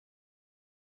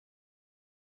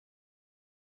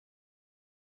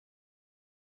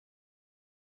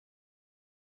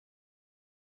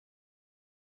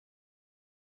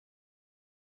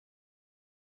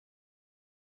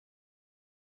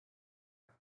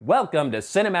Welcome to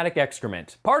Cinematic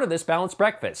Excrement, part of this balanced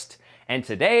breakfast. And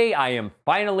today I am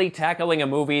finally tackling a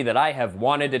movie that I have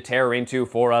wanted to tear into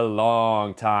for a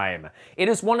long time. It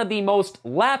is one of the most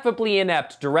laughably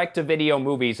inept direct-to-video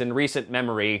movies in recent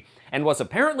memory, and was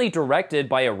apparently directed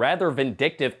by a rather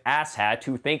vindictive asshat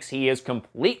who thinks he is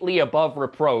completely above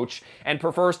reproach and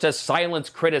prefers to silence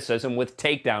criticism with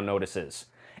takedown notices.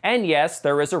 And yes,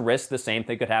 there is a risk the same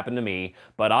thing could happen to me,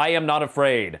 but I am not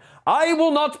afraid. I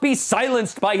will not be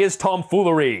silenced by his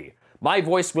tomfoolery. My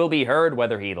voice will be heard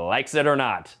whether he likes it or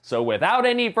not. So without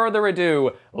any further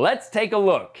ado, let's take a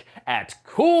look at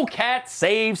Cool Cat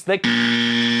Saves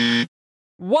the...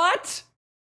 What?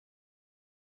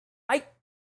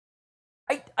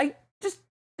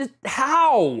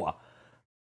 How?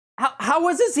 How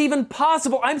is this even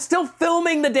possible? I'm still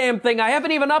filming the damn thing. I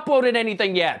haven't even uploaded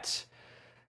anything yet.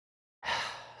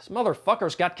 This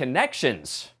motherfucker's got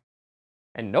connections.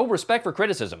 And no respect for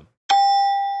criticism.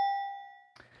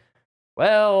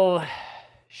 Well,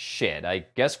 shit, I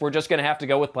guess we're just gonna have to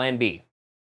go with plan B.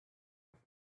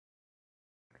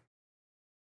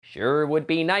 Sure would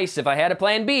be nice if I had a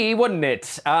plan B, wouldn't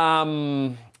it?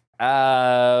 Hello?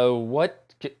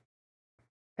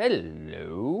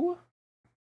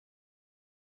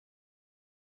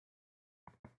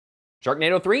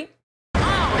 Sharknado 3?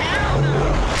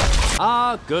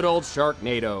 Ah, good old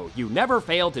Sharknado. You never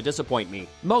fail to disappoint me,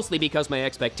 mostly because my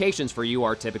expectations for you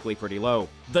are typically pretty low.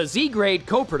 The Z-grade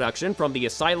co-production from the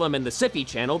Asylum and the Siffy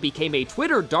channel became a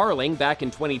Twitter darling back in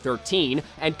 2013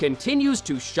 and continues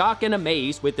to shock and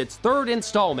amaze with its third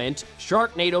installment,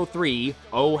 Sharknado 3,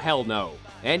 Oh Hell No.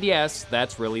 And yes,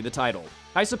 that's really the title.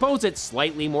 I suppose it's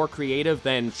slightly more creative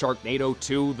than Sharknado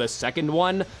 2, the second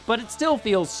one, but it still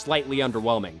feels slightly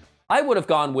underwhelming. I would have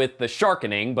gone with The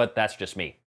Sharkening, but that's just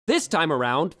me. This time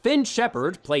around, Finn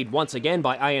Shepard, played once again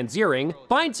by Ian Ziering,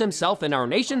 finds himself in our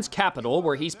nation's capital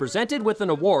where he's presented with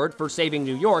an award for saving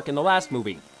New York in the last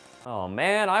movie. Oh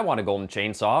man, I want a golden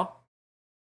chainsaw.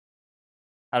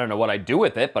 I don't know what I'd do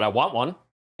with it, but I want one.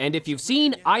 And if you've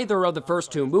seen either of the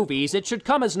first two movies, it should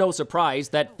come as no surprise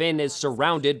that Finn is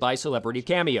surrounded by celebrity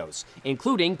cameos,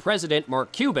 including President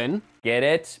Mark Cuban. Get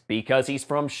it? Because he's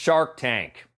from Shark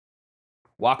Tank.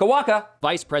 Waka Waka.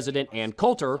 Vice President Ann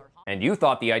Coulter. And you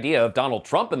thought the idea of Donald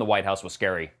Trump in the White House was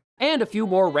scary. And a few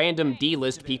more random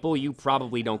D-list people you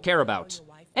probably don't care about.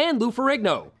 And Lou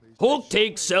Ferrigno. Hulk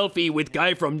takes selfie with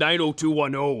guy from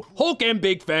 90210. Hulk am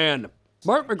big fan.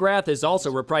 Mark McGrath is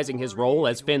also reprising his role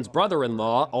as Finn's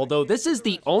brother-in-law, although this is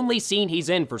the only scene he's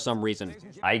in for some reason.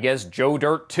 I guess Joe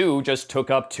Dirt 2 just took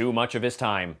up too much of his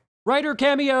time. Writer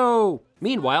cameo!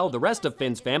 Meanwhile, the rest of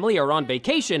Finn's family are on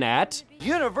vacation at...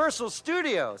 Universal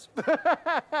Studios!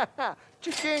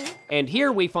 And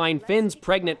here we find Finn's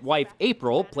pregnant wife,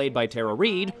 April, played by Tara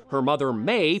Reid, her mother,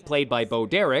 May, played by Bo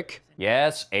Derek.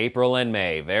 Yes, April and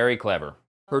May, very clever.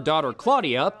 Her daughter,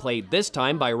 Claudia, played this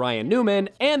time by Ryan Newman,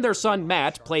 and their son,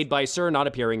 Matt, played by Sir not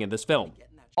appearing in this film.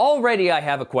 Already I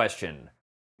have a question.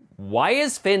 Why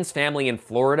is Finn's family in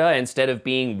Florida instead of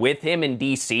being with him in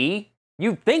DC?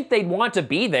 You'd think they'd want to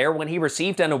be there when he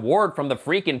received an award from the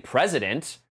freaking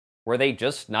president. Were they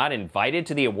just not invited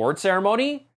to the award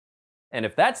ceremony? And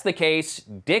if that's the case,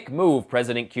 dick move,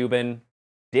 President Cuban.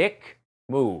 Dick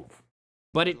move.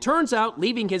 But it turns out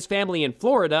leaving his family in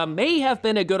Florida may have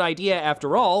been a good idea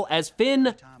after all, as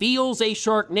Finn feels a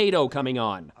Sharknado coming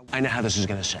on. I know how this is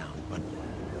gonna sound, but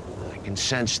I can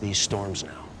sense these storms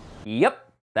now.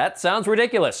 Yep, that sounds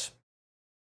ridiculous.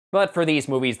 But for these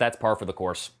movies, that's par for the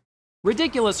course.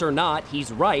 Ridiculous or not,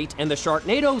 he's right, and the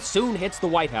Sharknado soon hits the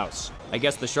White House. I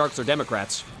guess the sharks are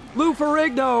Democrats. Lou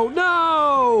Ferrigno,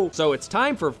 no! So it's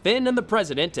time for Finn and the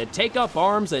president to take up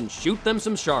arms and shoot them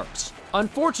some sharks.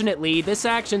 Unfortunately, this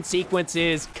action sequence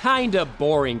is kinda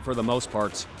boring for the most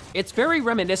part. It's very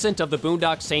reminiscent of the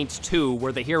Boondock Saints 2,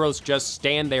 where the heroes just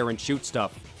stand there and shoot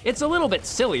stuff. It's a little bit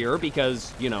sillier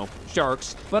because, you know,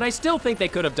 sharks, but I still think they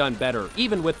could have done better,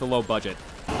 even with the low budget.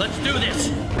 Let's do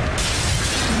this!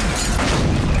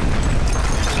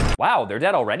 Wow, they're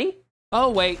dead already?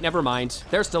 Oh wait, never mind.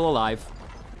 They're still alive.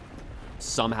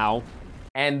 Somehow.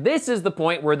 And this is the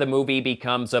point where the movie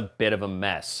becomes a bit of a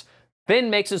mess.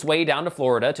 Finn makes his way down to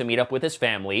Florida to meet up with his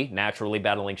family, naturally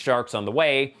battling sharks on the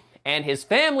way, and his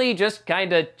family just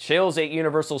kinda chills at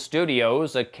Universal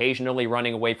Studios, occasionally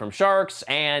running away from sharks,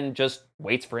 and just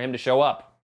waits for him to show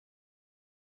up.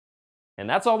 And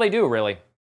that's all they do, really.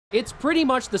 It's pretty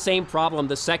much the same problem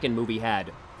the second movie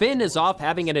had. Finn is off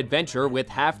having an adventure with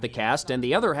half the cast, and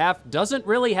the other half doesn't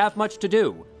really have much to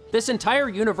do. This entire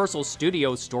Universal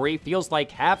Studios story feels like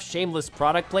half shameless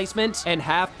product placement and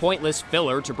half pointless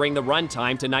filler to bring the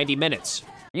runtime to 90 minutes.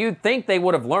 You'd think they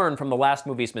would have learned from the last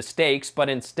movie's mistakes, but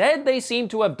instead they seem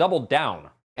to have doubled down.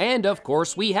 And of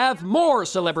course, we have more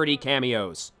celebrity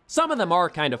cameos. Some of them are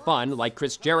kind of fun, like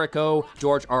Chris Jericho,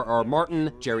 George R.R.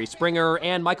 Martin, Jerry Springer,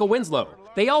 and Michael Winslow.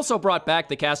 They also brought back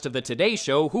the cast of The Today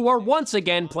Show, who are once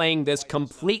again playing this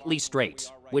completely straight,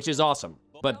 which is awesome.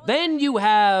 But then you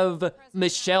have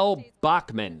Michelle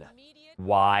Bachmann.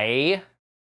 Why?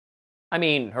 I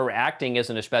mean, her acting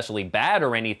isn't especially bad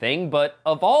or anything, but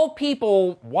of all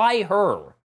people, why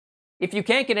her? If you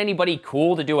can't get anybody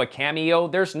cool to do a cameo,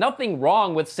 there's nothing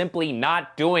wrong with simply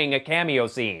not doing a cameo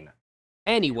scene.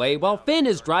 Anyway, while Finn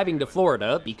is driving to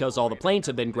Florida, because all the planes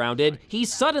have been grounded,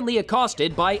 he's suddenly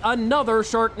accosted by another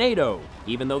Sharknado,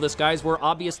 even though the skies were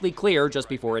obviously clear just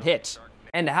before it hit.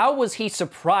 And how was he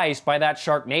surprised by that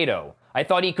Sharknado? I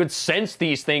thought he could sense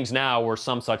these things now, or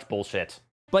some such bullshit.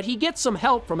 But he gets some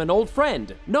help from an old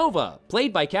friend, Nova,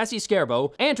 played by Cassie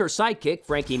Scarbo, and her sidekick,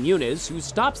 Frankie Muniz, who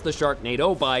stops the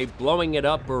Sharknado by blowing it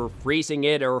up or freezing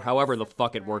it or however the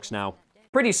fuck it works now.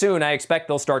 Pretty soon, I expect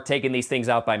they'll start taking these things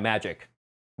out by magic.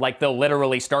 Like they'll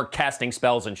literally start casting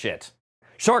spells and shit.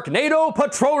 Sharknado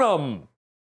Patronum!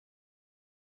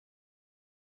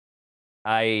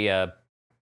 I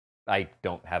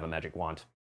don't have a magic wand.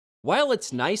 While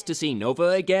it's nice to see Nova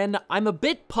again, I'm a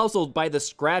bit puzzled by the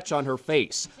scratch on her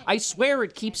face. I swear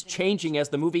it keeps changing as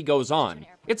the movie goes on.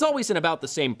 It's always in about the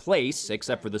same place,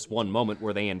 except for this one moment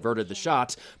where they inverted the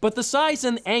shot, but the size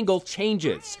and angle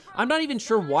changes. I'm not even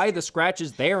sure why the scratch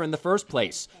is there in the first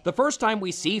place. The first time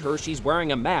we see her, she's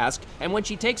wearing a mask, and when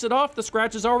she takes it off, the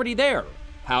scratch is already there.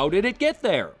 How did it get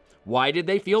there? Why did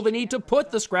they feel the need to put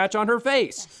the scratch on her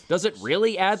face? Does it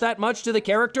really add that much to the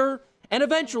character? And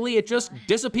eventually it just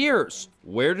disappears.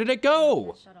 Where did it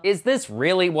go? Is this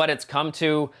really what it's come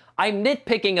to? I'm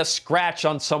nitpicking a scratch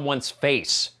on someone's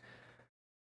face.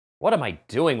 What am I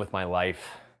doing with my life?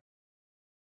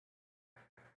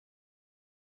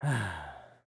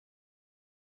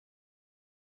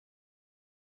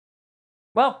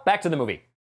 Well, back to the movie.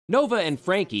 Nova and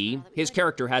Frankie, his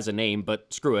character has a name,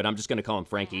 but screw it, I'm just gonna call him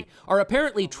Frankie, are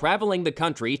apparently traveling the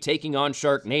country taking on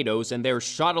Sharknadoes in their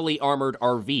shoddily armored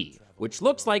RV, which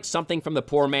looks like something from the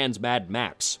poor man's Mad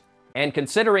Max. And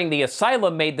considering the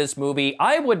Asylum made this movie,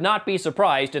 I would not be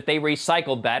surprised if they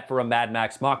recycled that for a Mad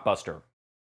Max mockbuster.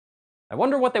 I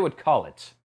wonder what they would call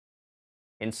it.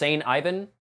 Insane Ivan?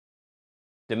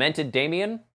 Demented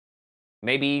Damien?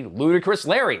 Maybe Ludicrous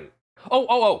Larry?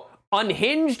 Oh,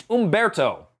 Unhinged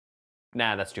Umberto.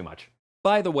 Nah, that's too much.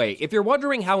 By the way, if you're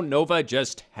wondering how Nova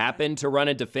just happened to run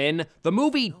into Finn, the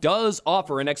movie does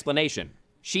offer an explanation.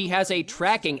 She has a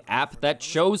tracking app that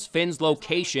shows Finn's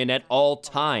location at all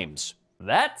times.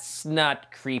 That's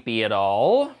not creepy at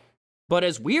all. But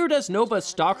as weird as Nova's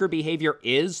stalker behavior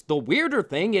is, the weirder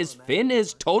thing is Finn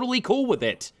is totally cool with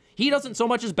it. He doesn't so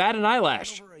much as bat an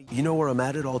eyelash. You know where I'm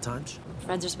at all times?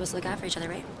 Friends are supposed to look out for each other,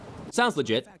 right? Sounds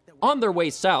legit. On their way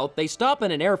south, they stop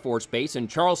at an Air Force base in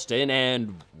Charleston,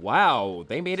 and wow,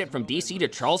 they made it from DC to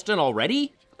Charleston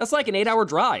already? That's like an 8-hour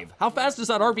drive. How fast does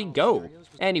that RV go?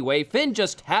 Anyway, Finn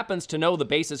just happens to know the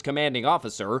base's commanding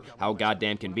officer, how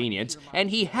goddamn convenient, and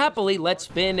he happily lets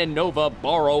Finn and Nova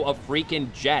borrow a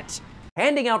freaking jet.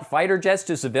 Handing out fighter jets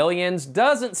to civilians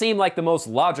doesn't seem like the most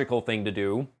logical thing to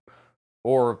do,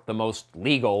 or the most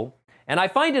legal. And I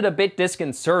find it a bit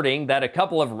disconcerting that a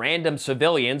couple of random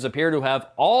civilians appear to have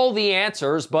all the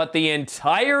answers, but the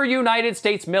entire United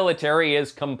States military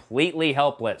is completely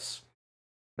helpless.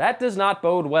 That does not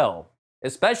bode well,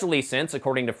 especially since,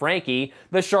 according to Frankie,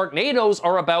 the Sharknadoes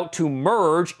are about to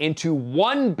merge into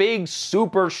one big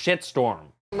super shitstorm.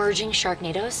 Merging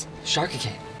Sharknadoes?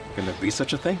 Sharkicade. Can there be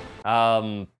such a thing?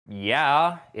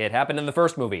 Yeah, it happened in the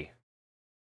first movie.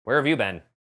 Where have you been?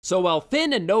 So while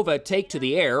Finn and Nova take to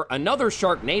the air, another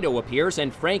Sharknado appears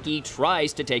and Frankie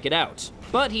tries to take it out.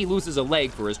 But he loses a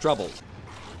leg for his trouble.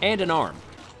 And an arm.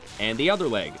 And the other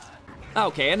leg.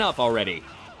 Okay, enough already.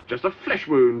 Just a flesh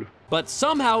wound. But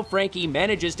somehow Frankie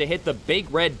manages to hit the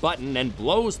big red button and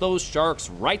blows those sharks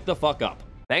right the fuck up.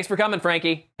 Thanks for coming,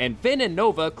 Frankie. And Finn and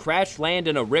Nova crash land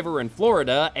in a river in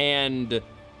Florida and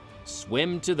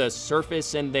swim to the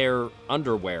surface in their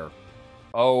underwear.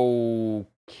 Okay.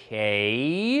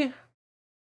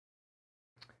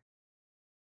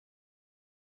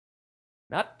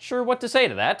 Not sure what to say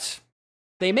to that.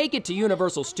 They make it to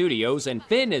Universal Studios, and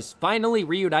Finn is finally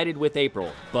reunited with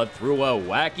April. But through a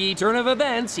wacky turn of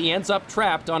events, he ends up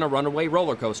trapped on a runaway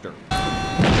roller coaster.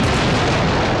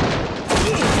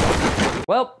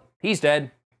 Well, he's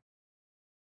dead.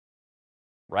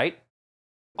 Right?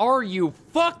 Are you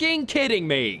fucking kidding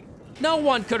me? No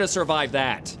one could have survived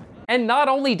that. And not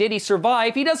only did he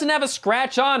survive, he doesn't have a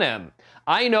scratch on him.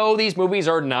 I know these movies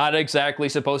are not exactly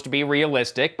supposed to be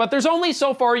realistic, but there's only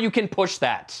so far you can push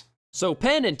that. So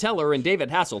Penn and Teller and David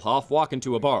Hasselhoff walk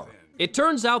into a bar. It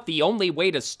turns out the only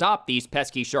way to stop these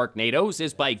pesky Sharknadoes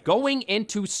is by going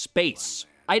into space.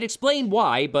 I'd explain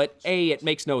why, but A, it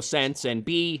makes no sense, and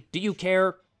B, do you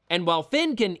care? And while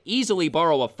Finn can easily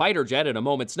borrow a fighter jet at a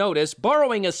moment's notice,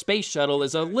 borrowing a space shuttle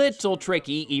is a little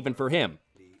tricky even for him.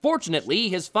 Fortunately,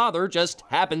 his father just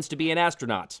happens to be an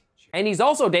astronaut. And he's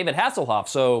also David Hasselhoff,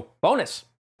 so bonus.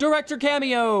 Director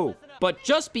cameo! But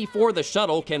just before the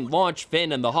shuttle can launch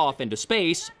Finn and the Hoff into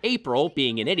space, April,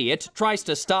 being an idiot, tries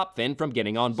to stop Finn from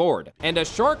getting on board. And a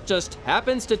shark just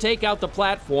happens to take out the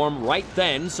platform right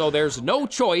then, so there's no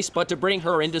choice but to bring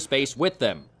her into space with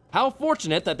them. How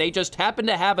fortunate that they just happen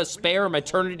to have a spare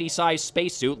maternity-sized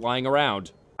spacesuit lying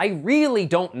around. I really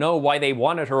don't know why they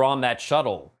wanted her on that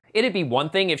shuttle. It'd be one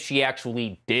thing if she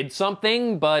actually did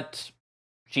something, but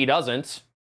she doesn't.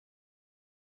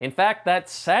 In fact,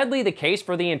 that's sadly the case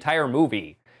for the entire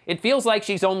movie. It feels like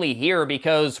she's only here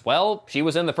because, well, she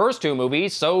was in the first two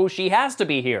movies, so she has to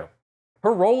be here.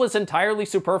 Her role is entirely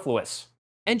superfluous.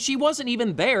 And she wasn't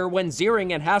even there when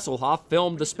Ziering and Hasselhoff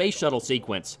filmed the space shuttle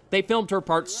sequence. They filmed her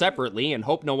part separately and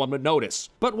hoped no one would notice.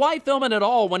 But why film it at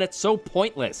all when it's so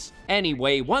pointless?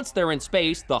 Anyway, once they're in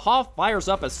space, the Hoff fires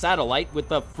up a satellite with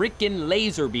the freaking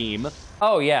laser beam.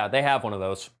 Oh yeah, they have one of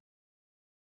those.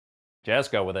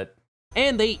 Just go with it.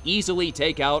 And they easily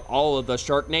take out all of the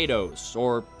Sharknadoes,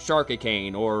 or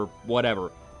Sharkicane, or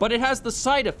whatever. But it has the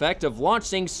side effect of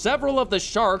launching several of the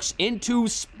sharks into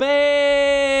space!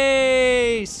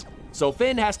 So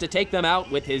Finn has to take them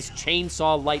out with his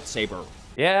chainsaw lightsaber.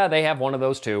 Yeah, they have one of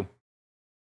those too.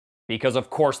 Because of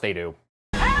course they do.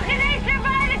 How can they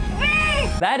survive in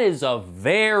space? That is a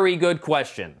very good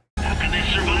question. How can they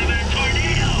survive in a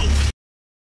tornado?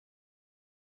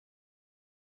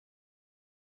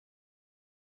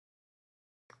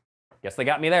 Guess they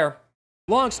got me there.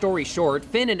 Long story short,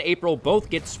 Finn and April both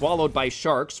get swallowed by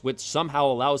sharks, which somehow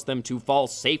allows them to fall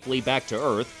safely back to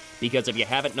Earth, because if you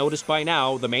haven't noticed by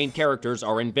now, the main characters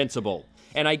are invincible.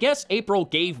 And I guess April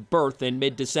gave birth in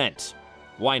mid-descent.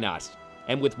 Why not?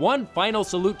 And with one final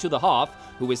salute to the Hoff,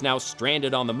 who is now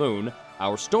stranded on the moon,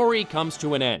 our story comes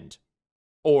to an end.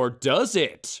 Or does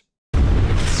it?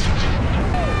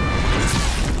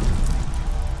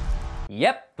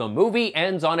 Yep, the movie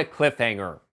ends on a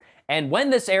cliffhanger. And when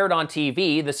this aired on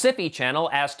TV, the Syfy channel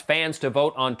asked fans to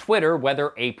vote on Twitter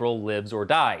whether April lives or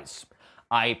dies.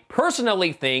 I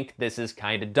personally think this is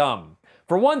kinda dumb.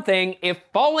 For one thing, if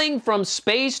falling from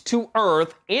space to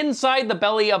Earth inside the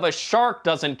belly of a shark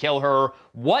doesn't kill her,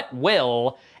 what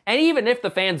will? And even if the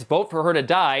fans vote for her to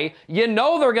die, you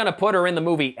know they're gonna put her in the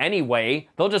movie anyway.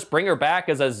 They'll just bring her back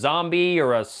as a zombie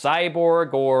or a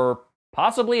cyborg or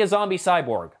possibly a zombie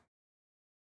cyborg.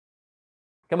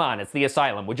 Come on, it's the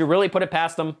Asylum. Would you really put it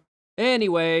past them?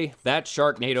 Anyway, that's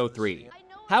Sharknado 3.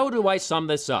 How do I sum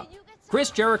this up?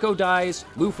 Chris Jericho dies,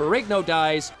 Lou Ferrigno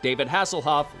dies, David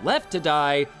Hasselhoff left to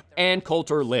die, and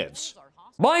Coulter lives.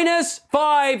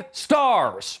 -5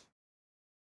 stars!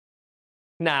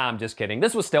 Nah, I'm just kidding.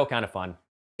 This was still kind of fun.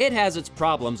 It has its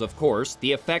problems, of course.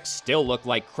 The effects still look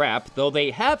like crap, though they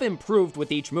have improved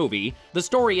with each movie. The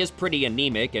story is pretty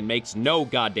anemic and makes no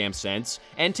goddamn sense,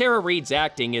 and Tara Reid's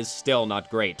acting is still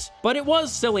not great. But it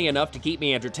was silly enough to keep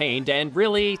me entertained, and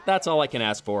really, that's all I can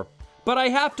ask for. But I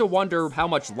have to wonder how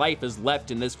much life is left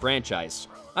in this franchise.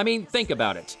 I mean, think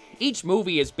about it. Each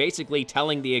movie is basically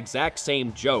telling the exact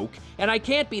same joke, and I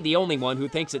can't be the only one who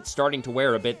thinks it's starting to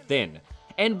wear a bit thin.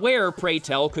 And where, pray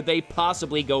tell, could they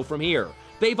possibly go from here?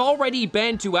 They've already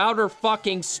been to outer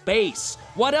fucking space.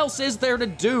 What else is there to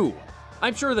do?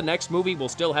 I'm sure the next movie will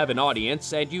still have an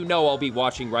audience, and you know I'll be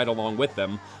watching right along with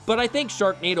them, but I think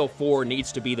Sharknado 4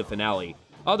 needs to be the finale.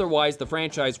 Otherwise, the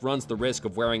franchise runs the risk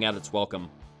of wearing out its welcome.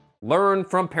 Learn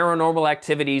from Paranormal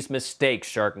Activity's mistakes,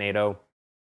 Sharknado.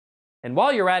 And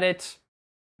while you're at it,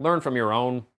 learn from your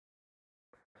own.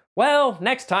 Well,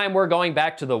 next time we're going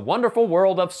back to the wonderful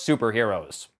world of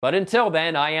superheroes. But until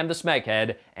then, I am the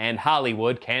Smeghead, and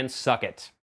Hollywood can suck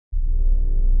it.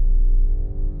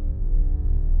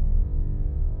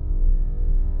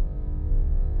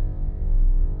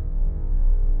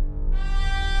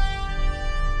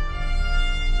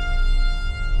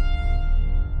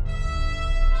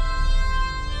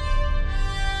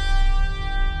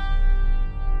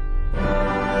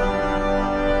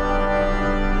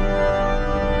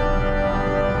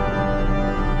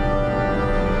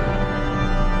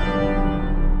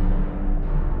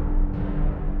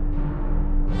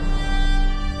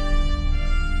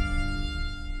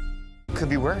 Could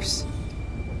be worse.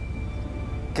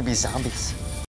 Could be zombies.